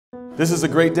This is a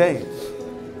great day.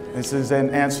 This is an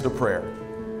answer to prayer.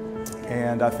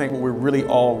 And I think what we're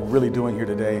really doing here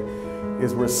today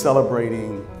is we're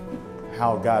celebrating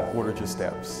how God ordered your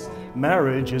steps.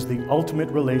 Marriage is the ultimate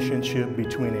relationship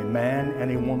between a man and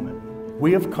a woman.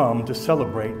 We have come to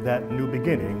celebrate that new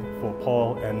beginning for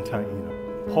Paul and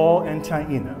Taina. Paul and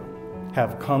Taina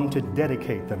have come to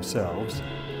dedicate themselves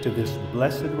to this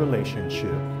blessed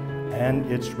relationship and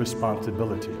its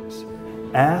responsibilities.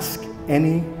 Ask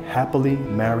any happily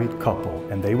married couple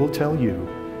and they will tell you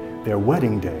their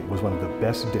wedding day was one of the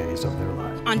best days of their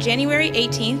life. On January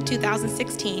 18th,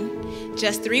 2016,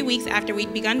 just 3 weeks after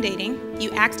we'd begun dating,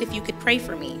 you asked if you could pray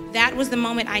for me. That was the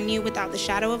moment I knew without the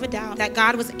shadow of a doubt that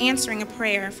God was answering a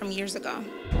prayer from years ago.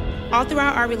 All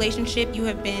throughout our relationship, you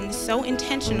have been so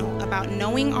intentional about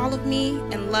knowing all of me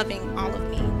and loving all of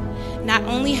me. Not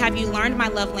only have you learned my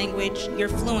love language, you're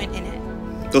fluent in it.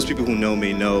 Those people who know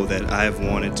me know that I've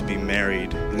wanted to be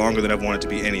married longer than I've wanted to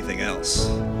be anything else.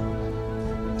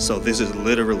 So this is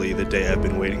literally the day I've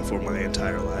been waiting for my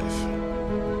entire life.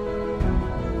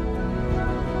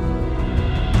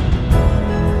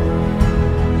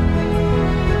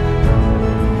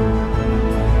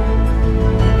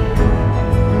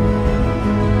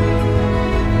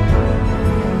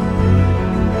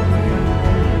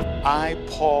 I,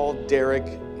 Paul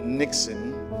Derek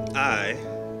Nixon. I,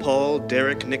 Paul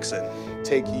Derek Nixon.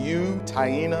 Take you,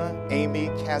 Taina Amy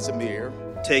Casimir.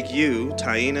 Take you,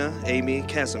 Taina Amy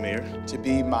Casimir. To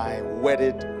be my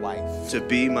wedded wife. To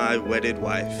be my wedded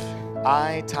wife.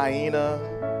 I, Taina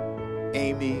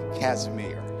Amy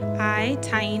Casimir. I,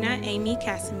 Taina Amy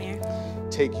Casimir.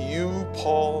 Take you,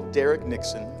 Paul Derek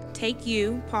Nixon. Take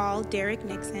you, Paul Derek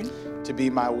Nixon. To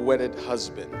be my wedded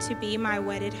husband. To be my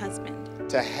wedded husband.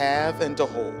 To have and to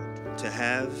hold. To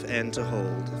have and to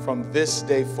hold. From this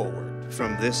day forward.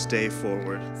 From this day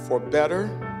forward. For better.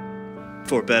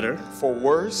 For better. For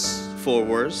worse. For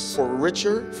worse. For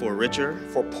richer. For richer.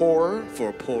 For poorer.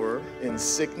 For poorer. In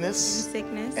sickness. In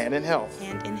sickness. And in health.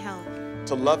 And in health.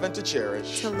 To love and to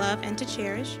cherish. To love and to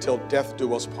cherish. Till death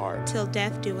do us part. Till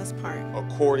death do us part.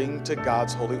 According to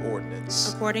God's holy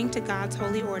ordinance. According to God's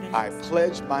holy ordinance. I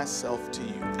pledge myself to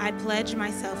you. I pledge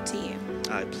myself to you.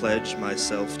 I pledge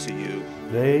myself to you.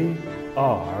 They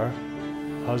are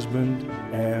husband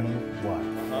and wife.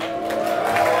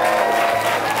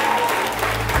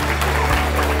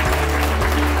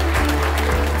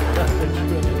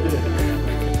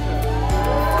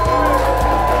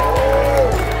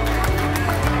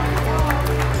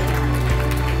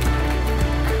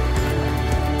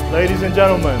 Ladies and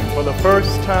gentlemen, for the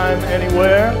first time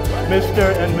anywhere,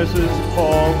 Mr. and Mrs.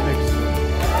 Paul Nixon.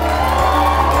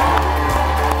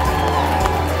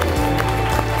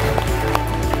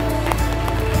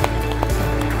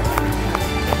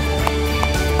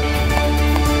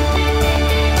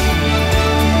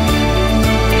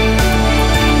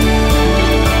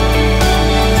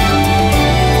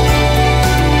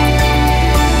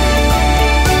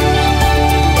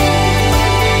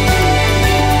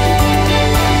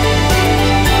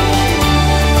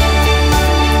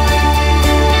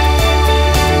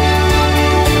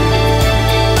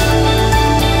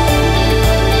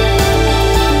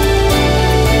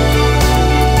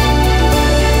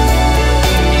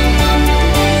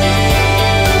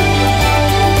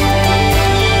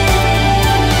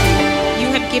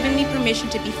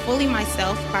 To be fully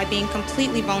myself by being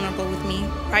completely vulnerable with me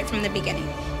right from the beginning.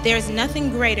 There is nothing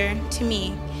greater to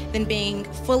me than being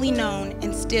fully known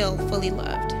and still fully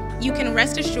loved. You can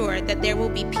rest assured that there will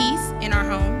be peace in our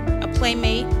home, a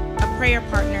playmate, a prayer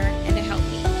partner, and a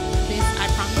helpmate.